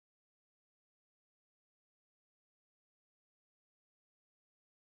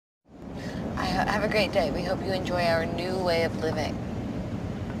Have a great day. We hope you enjoy our new way of living.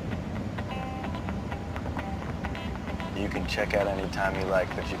 You can check out anytime you like,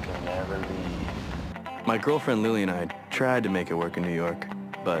 but you can never leave. My girlfriend Lily and I tried to make it work in New York,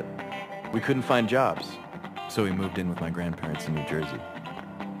 but we couldn't find jobs. So we moved in with my grandparents in New Jersey.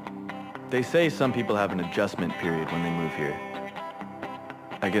 They say some people have an adjustment period when they move here.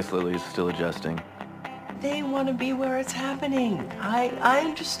 I guess Lily is still adjusting. They want to be where it's happening. I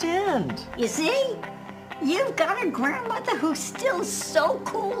understand. You see? You've got a grandmother who's still so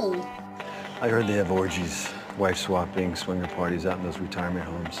cool. I heard they have orgies, wife swapping, swinger parties out in those retirement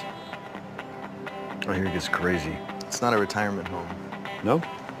homes. I hear it gets crazy. It's not a retirement home. No?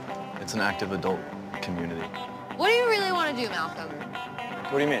 It's an active adult community. What do you really want to do, Malcolm?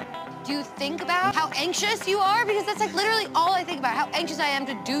 What do you mean? Do you think about how anxious you are? Because that's like literally all I think about, how anxious I am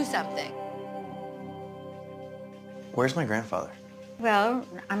to do something. Where's my grandfather? Well,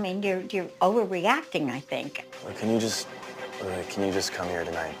 I mean, you're overreacting, I think. Can you just come here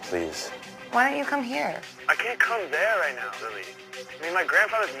tonight, please? Why don't you come here? I can't come there right now, Lily. I mean, my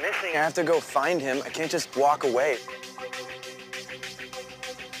grandfather's missing. I have to go find him. I can't just walk away.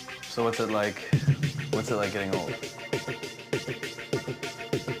 So what's it like getting old?